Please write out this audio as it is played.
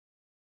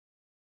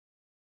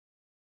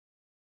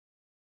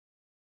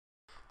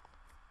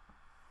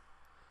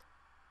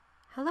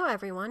Hello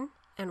everyone,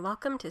 and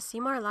welcome to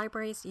Seymour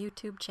Library's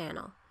YouTube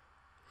channel.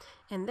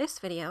 In this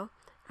video,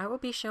 I will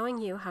be showing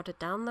you how to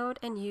download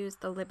and use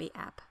the Libby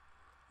app.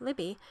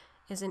 Libby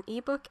is an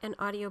ebook and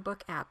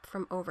audiobook app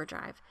from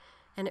OverDrive,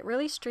 and it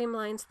really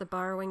streamlines the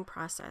borrowing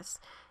process.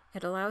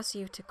 It allows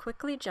you to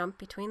quickly jump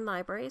between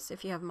libraries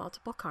if you have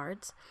multiple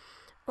cards,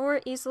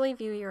 or easily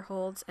view your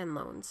holds and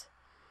loans.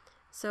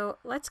 So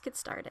let's get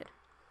started.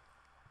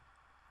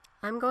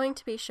 I'm going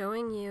to be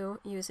showing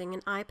you using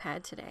an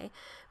iPad today,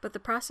 but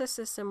the process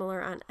is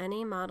similar on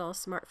any model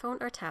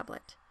smartphone or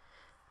tablet.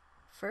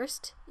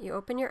 First, you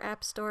open your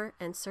App Store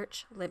and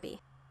search Libby.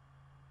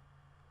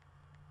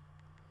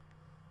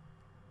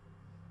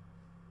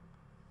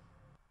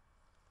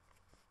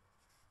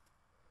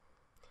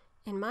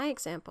 In my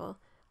example,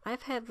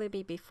 I've had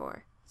Libby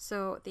before,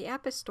 so the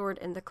app is stored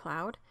in the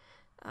cloud.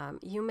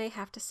 You may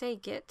have to say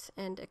get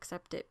and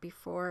accept it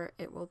before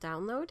it will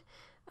download.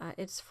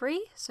 It's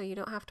free, so you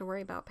don't have to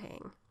worry about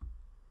paying.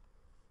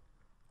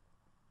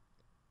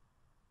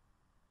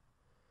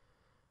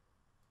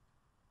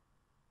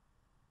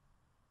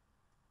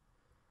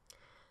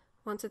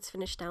 Once it's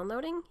finished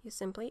downloading, you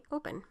simply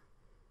open.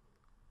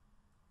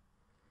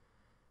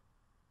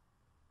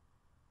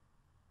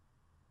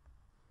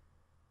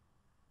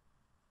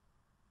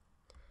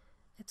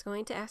 It's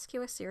going to ask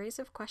you a series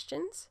of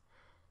questions.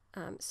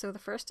 So the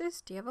first is,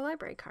 do you have a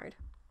library card?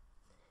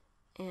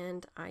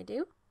 And I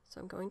do. So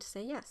I'm going to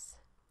say yes.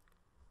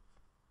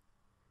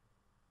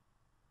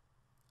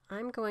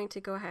 I'm going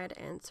to go ahead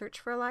and search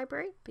for a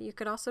library, but you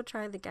could also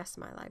try the Guess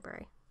My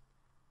Library.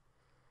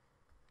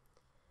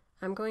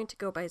 I'm going to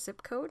go by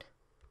zip code.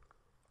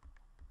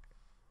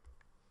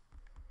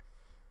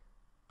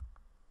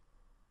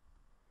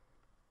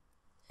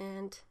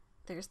 And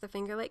there's the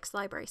Finger Lakes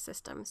Library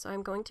System, so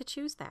I'm going to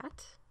choose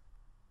that.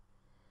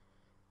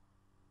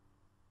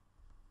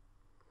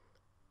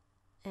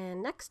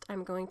 And next,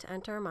 I'm going to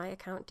enter my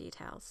account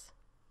details.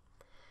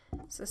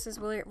 So this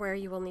is where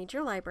you will need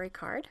your library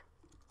card.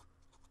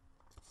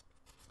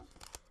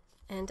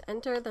 And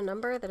enter the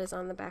number that is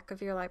on the back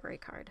of your library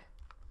card.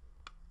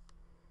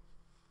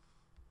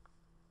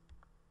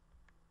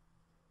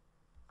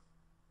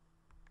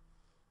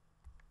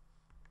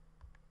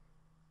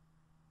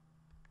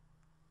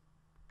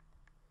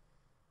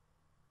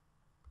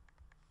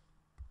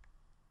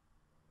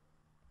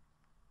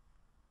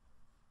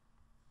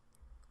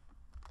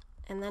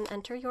 And then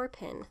enter your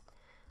PIN.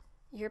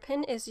 Your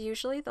PIN is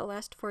usually the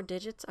last 4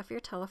 digits of your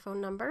telephone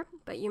number,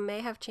 but you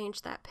may have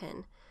changed that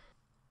PIN.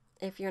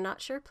 If you're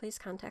not sure, please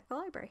contact the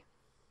library.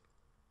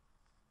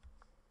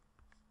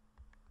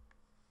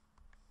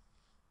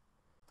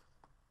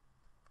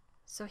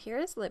 So here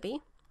is Libby.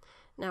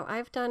 Now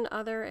I've done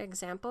other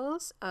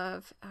examples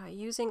of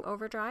using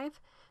OverDrive,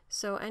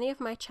 so any of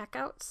my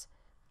checkouts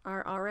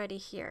are already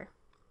here.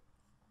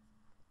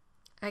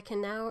 I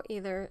can now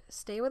either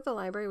stay with the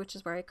library, which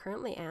is where I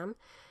currently am,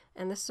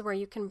 and this is where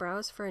you can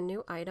browse for a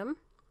new item.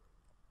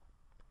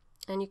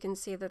 And you can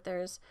see that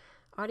there's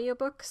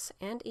audiobooks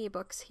and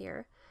ebooks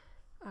here.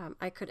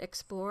 I could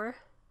explore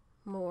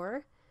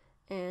more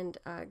and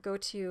go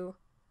to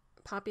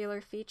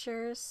popular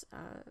features,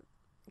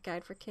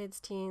 guide for kids,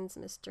 teens,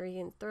 mystery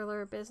and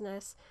thriller,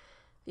 business,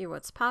 view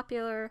what's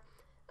popular,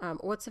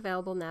 what's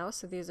available now.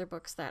 So these are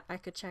books that I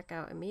could check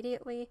out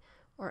immediately,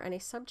 or any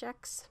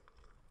subjects.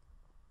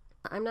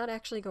 I'm not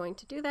actually going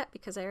to do that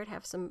because I already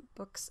have some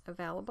books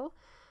available.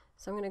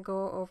 So I'm going to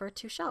go over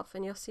to shelf,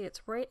 and you'll see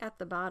it's right at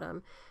the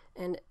bottom,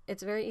 and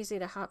it's very easy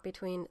to hop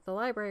between the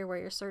library where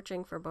you're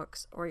searching for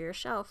books or your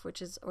shelf,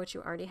 which is what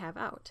you already have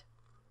out.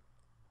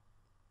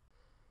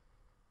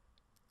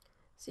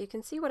 So you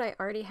can see what I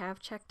already have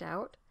checked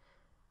out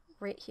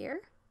right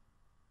here.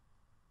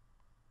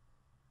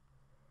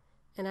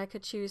 And I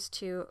could choose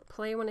to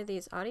play one of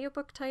these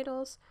audiobook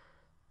titles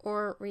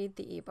or read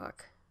the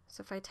ebook.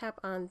 So if I tap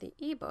on the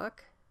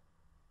ebook,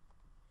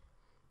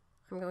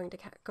 I'm going to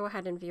go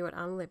ahead and view it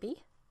on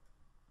Libby.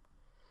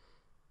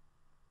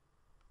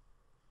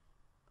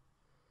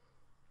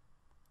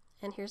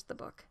 And here's the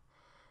book.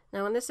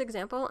 Now in this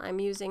example, I'm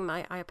using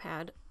my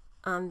iPad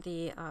on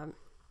the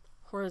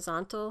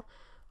horizontal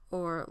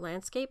or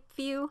landscape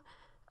view,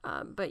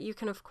 but you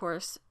can of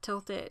course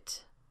tilt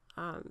it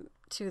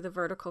to the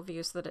vertical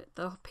view so that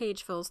the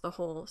page fills the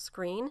whole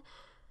screen.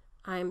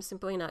 I'm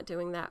simply not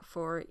doing that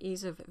for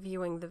ease of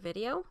viewing the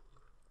video.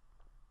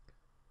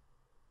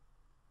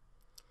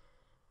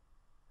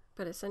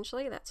 But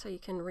essentially, that's how you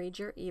can read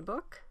your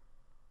ebook.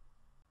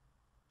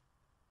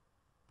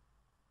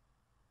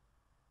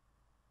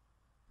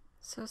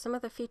 So some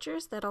of the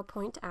features that I'll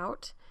point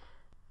out: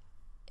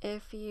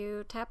 if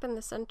you tap in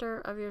the center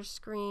of your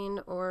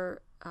screen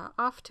or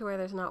off to where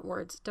there's not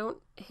words, don't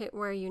hit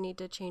where you need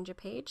to change a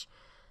page,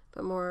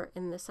 but more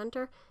in the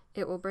center.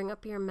 It will bring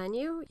up your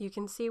menu. You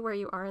can see where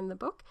you are in the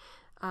book.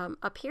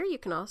 Up here, you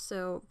can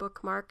also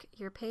bookmark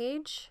your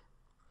page,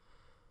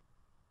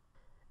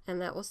 and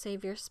that will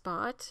save your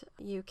spot.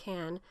 You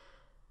can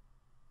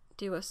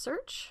do a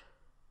search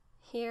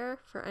here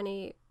for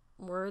any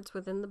words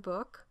within the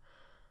book.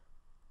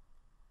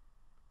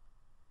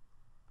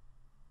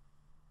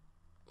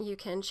 You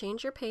can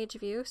change your page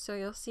view, so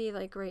you'll see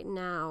like right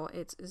now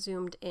it's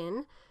zoomed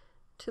in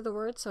to the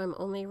word, so I'm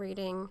only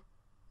reading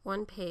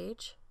one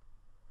page.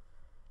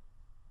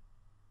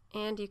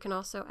 And you can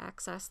also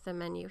access the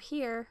menu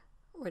here,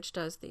 which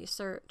does the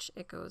search.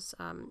 It goes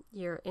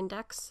your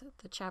index,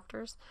 the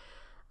chapters,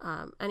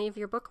 any of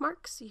your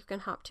bookmarks you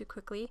can hop to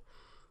quickly,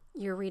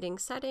 your reading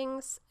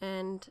settings,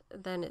 and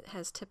then it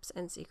has tips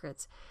and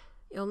secrets.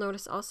 You'll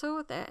notice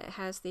also that it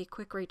has the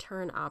quick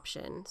return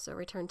option, so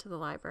return to the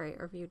library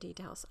or view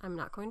details. I'm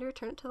not going to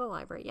return it to the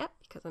library yet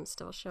because I'm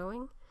still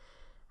showing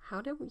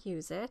how to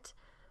use it.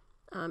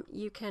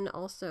 You can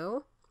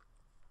also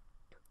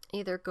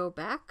either go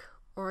back,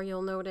 or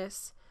you'll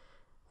notice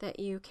that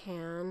you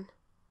can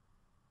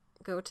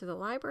go to the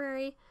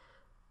library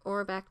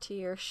or back to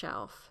your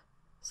shelf.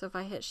 So if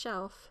I hit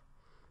shelf,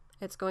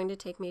 it's going to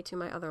take me to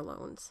my other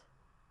loans.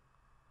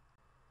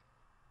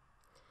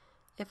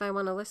 If I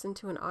want to listen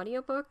to an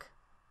audiobook,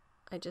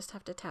 I just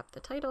have to tap the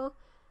title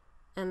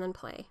and then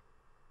play.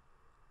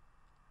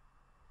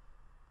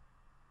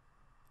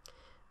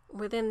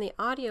 Within the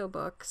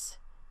audiobooks,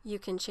 you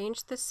can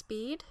change the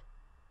speed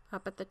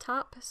up at the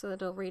top so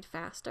that it'll read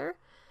faster.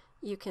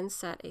 You can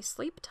set a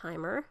sleep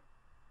timer.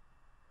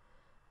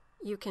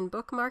 You can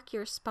bookmark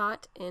your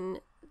spot in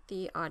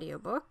the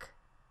audiobook.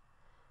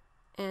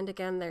 And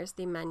again, there's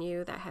the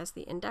menu that has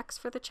the index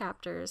for the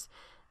chapters,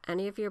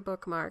 any of your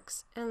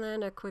bookmarks, and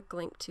then a quick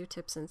link to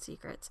tips and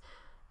secrets,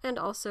 and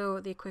also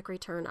the quick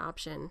return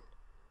option.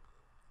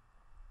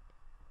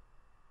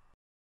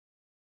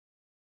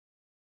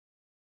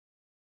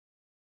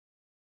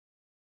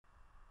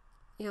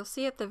 You'll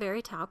see at the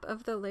very top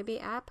of the Libby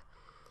app,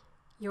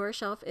 your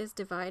shelf is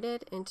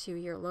divided into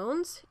your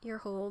loans, your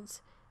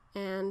holds,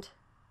 and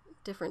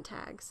different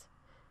tags.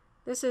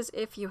 This is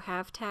if you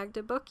have tagged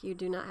a book. You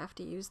do not have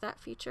to use that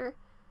feature.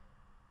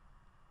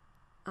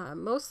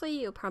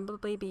 Mostly you'll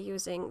probably be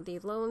using the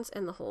loans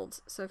and the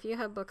holds. So if you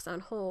have books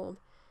on hold,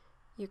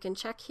 you can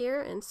check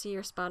here and see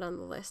your spot on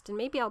the list. And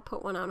maybe I'll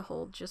put one on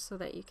hold just so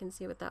that you can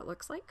see what that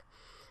looks like.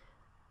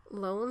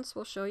 Loans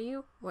will show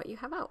you what you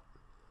have out.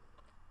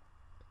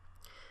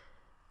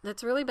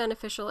 That's really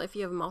beneficial if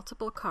you have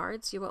multiple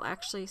cards. You will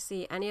actually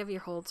see any of your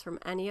holds from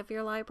any of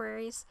your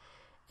libraries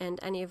and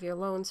any of your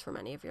loans from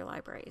any of your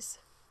libraries.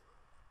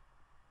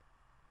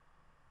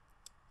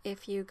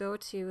 If you go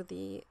to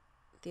the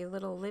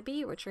little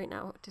Libby, which right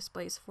now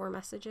displays 4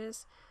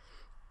 messages,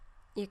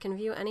 you can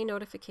view any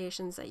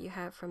notifications that you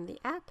have from the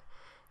app,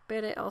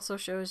 but it also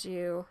shows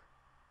you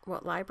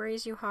what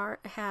libraries you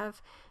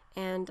have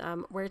and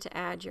where to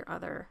add your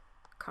other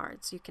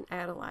cards. You can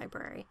add a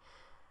library.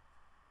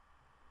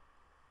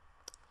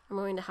 I'm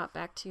going to hop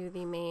back to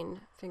the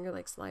main Finger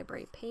Lakes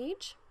Library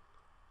page.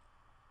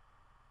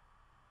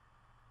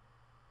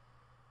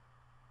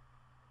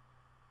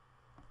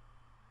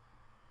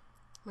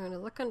 I'm going to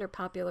look under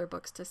popular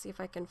books to see if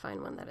I can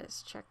find one that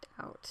is checked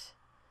out.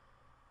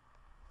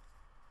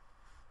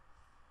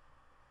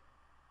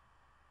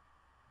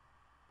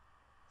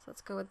 So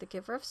let's go with The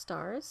Giver of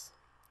Stars.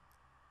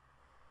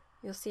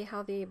 You'll see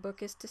how the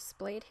book is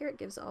displayed here. It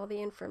gives all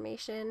the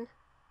information.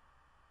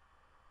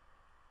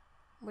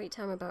 Wait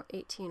time about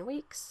 18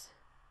 weeks.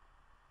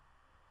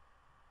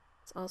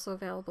 It's also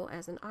available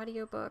as an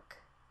audiobook.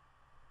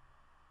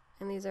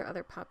 And these are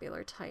other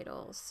popular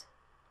titles.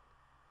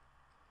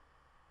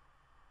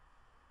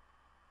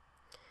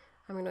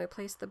 I'm going to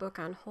place the book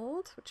on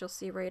hold, which you'll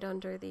see right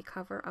under the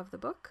cover of the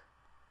book,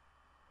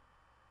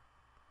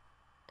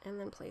 and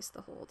then place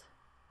the hold.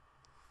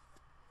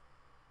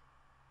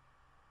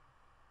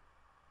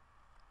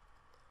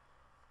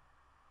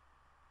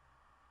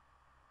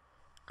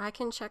 I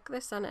can check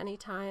this on any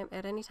time,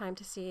 at any time,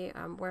 to see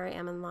where I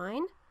am in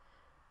line,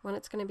 when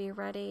it's going to be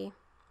ready,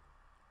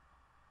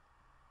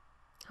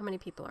 how many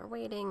people are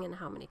waiting, and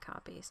how many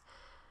copies.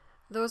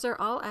 Those are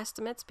all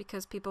estimates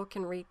because people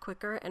can read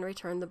quicker and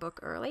return the book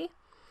early.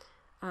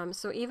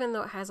 So even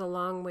though it has a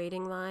long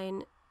waiting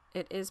line,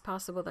 it is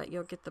possible that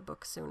you'll get the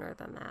book sooner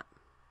than that.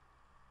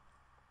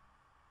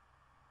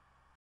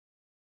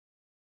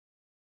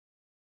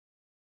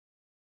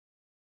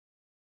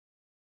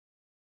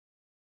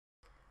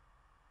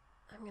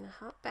 I'm going to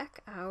hop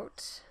back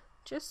out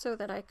just so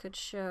that I could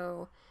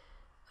show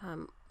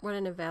what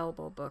an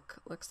available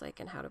book looks like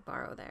and how to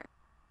borrow there.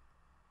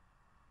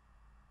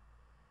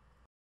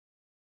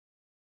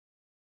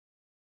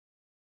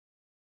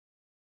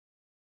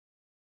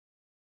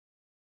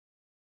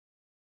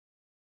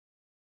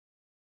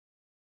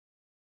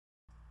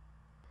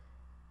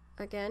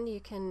 Again, you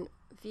can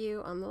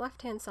view on the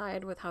left-hand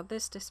side with how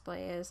this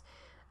display is.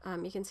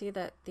 You can see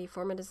that the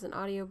format is an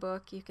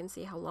audiobook. You can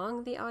see how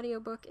long the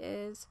audiobook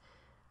is,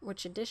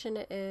 which edition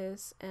it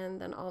is, and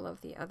then all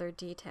of the other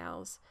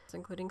details,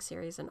 including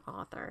series and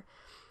author.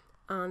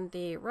 On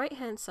the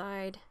right-hand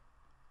side,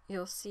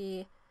 you'll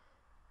see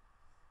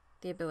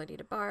the ability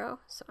to borrow.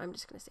 So I'm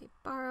just going to say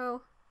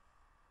borrow,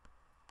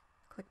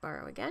 click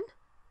borrow again.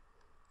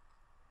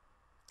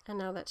 And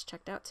now that's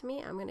checked out to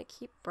me. I'm going to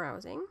keep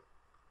browsing.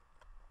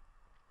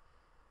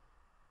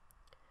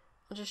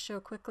 I'll just show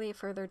quickly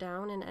further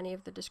down in any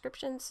of the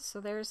descriptions. So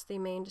there's the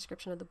main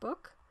description of the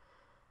book.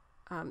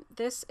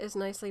 This is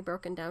nicely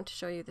broken down to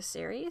show you the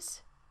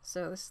series.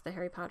 So this is the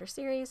Harry Potter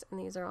series, and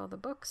these are all the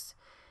books.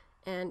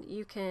 And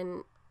you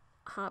can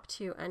hop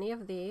to any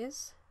of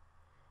these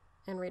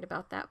and read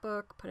about that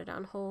book, put it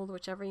on hold,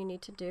 whichever you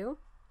need to do.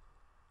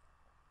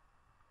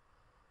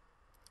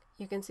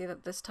 You can see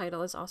that this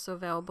title is also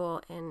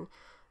available in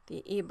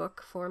the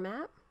ebook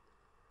format.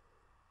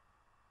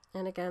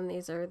 And again,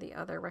 these are the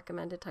other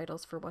recommended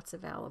titles for what's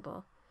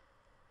available.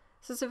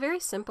 So it's a very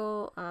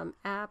simple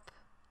app.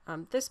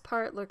 This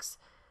part looks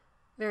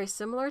very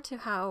similar to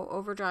how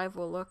OverDrive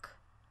will look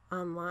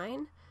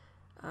online,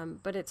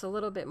 but it's a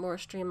little bit more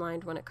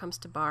streamlined when it comes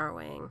to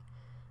borrowing.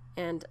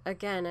 And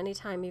again,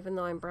 anytime, even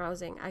though I'm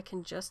browsing, I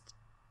can just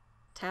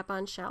tap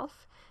on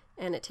shelf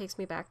and it takes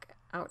me back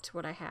out to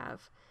what I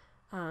have.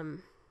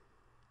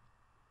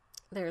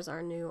 There's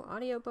our new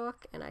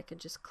audiobook, and I could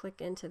just click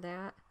into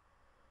that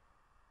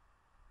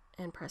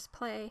and press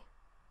play,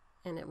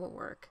 and it will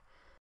work.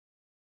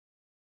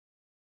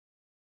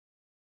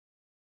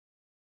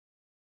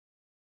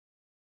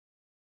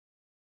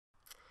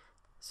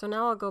 So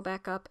now I'll go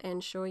back up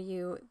and show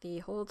you the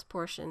holds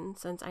portion,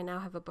 since I now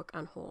have a book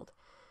on hold.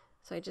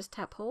 So I just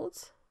tap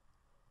holds,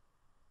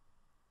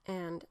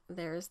 and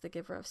there's the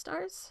giver of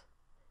stars.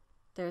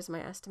 There's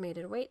my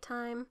estimated wait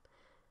time.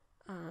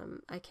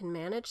 I can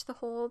manage the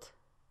hold.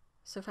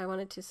 So if I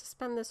wanted to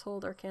suspend this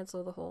hold or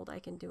cancel the hold, I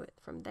can do it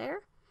from there.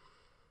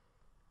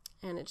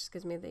 And it just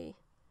gives me the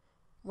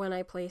when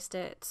I placed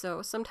it.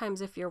 So sometimes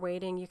if you're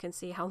waiting, you can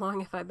see how long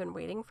have I been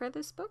waiting for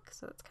this book.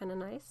 So it's kind of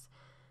nice.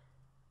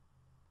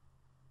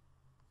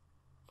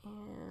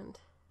 And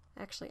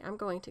actually, I'm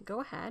going to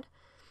go ahead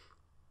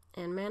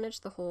and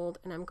manage the hold,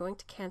 and I'm going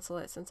to cancel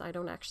it since I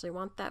don't actually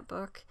want that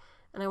book,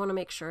 and I want to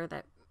make sure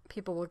that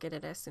people will get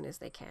it as soon as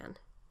they can.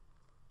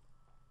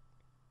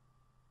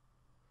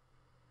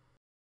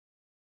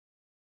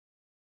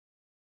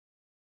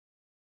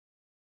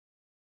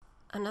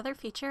 Another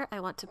feature I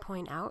want to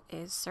point out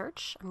is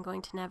search. I'm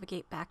going to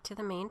navigate back to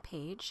the main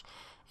page,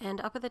 and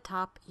up at the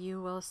top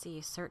you will see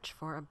search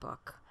for a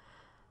book.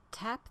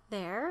 Tap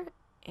there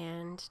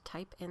and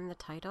type in the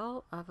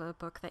title of a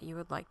book that you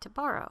would like to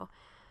borrow.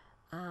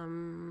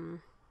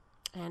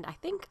 And I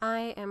think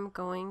I am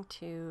going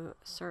to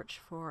search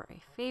for a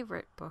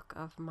favorite book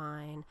of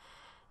mine,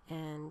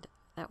 and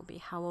that will be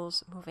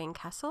Howl's Moving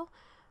Castle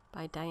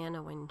by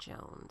Diana Wynne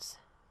Jones.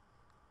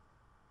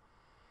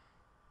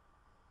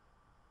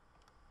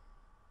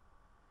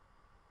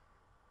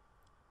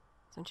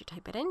 So once you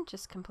type it in,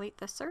 just complete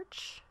the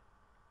search.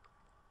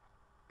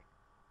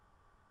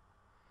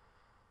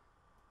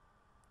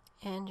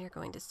 And you're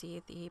going to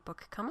see the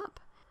book come up.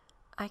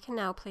 I can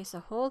now place a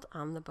hold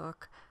on the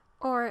book,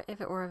 or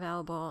if it were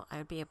available, I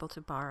would be able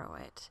to borrow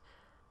it.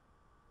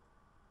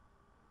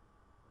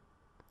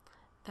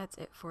 That's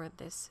it for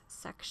this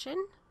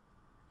section,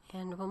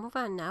 and we'll move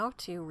on now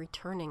to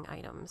returning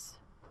items.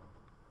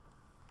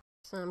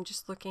 So I'm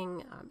just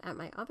looking at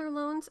my other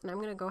loans, and I'm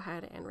going to go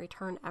ahead and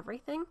return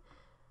everything.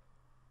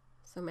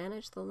 So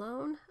manage the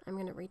loan. I'm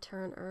going to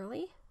return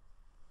early.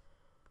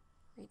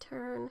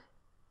 Return.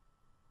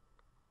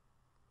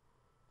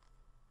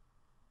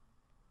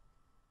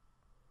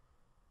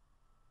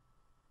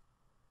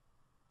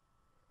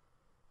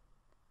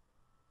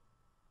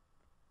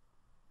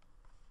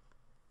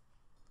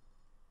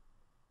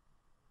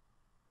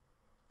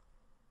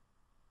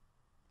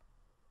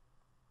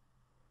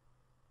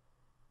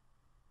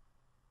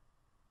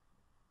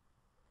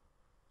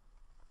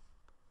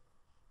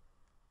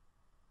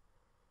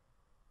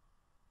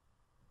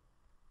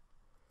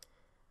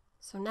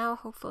 So now,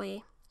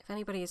 hopefully, if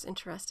anybody is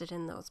interested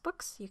in those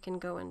books, you can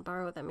go and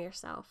borrow them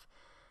yourself.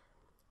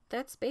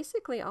 That's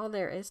basically all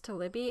there is to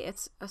Libby.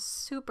 It's a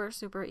super,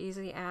 super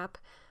easy app.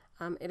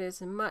 It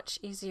is much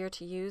easier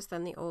to use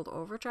than the old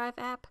OverDrive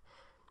app.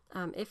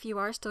 If you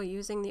are still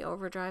using the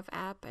OverDrive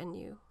app and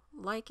you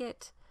like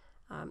it,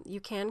 you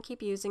can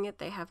keep using it.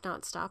 They have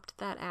not stopped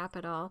that app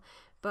at all.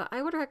 But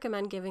I would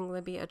recommend giving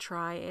Libby a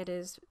try. It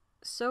is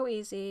so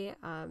easy.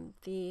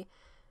 The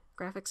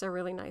graphics are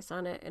really nice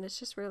on it, and it's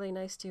just really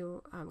nice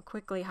to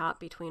quickly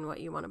hop between what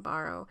you want to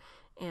borrow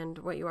and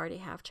what you already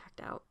have checked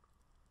out.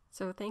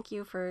 So thank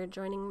you for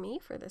joining me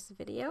for this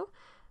video.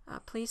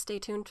 Please stay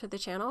tuned to the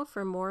channel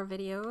for more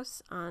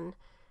videos on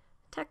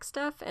tech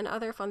stuff and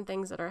other fun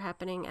things that are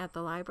happening at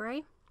the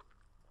library.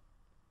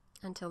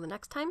 Until the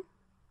next time,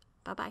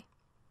 bye-bye.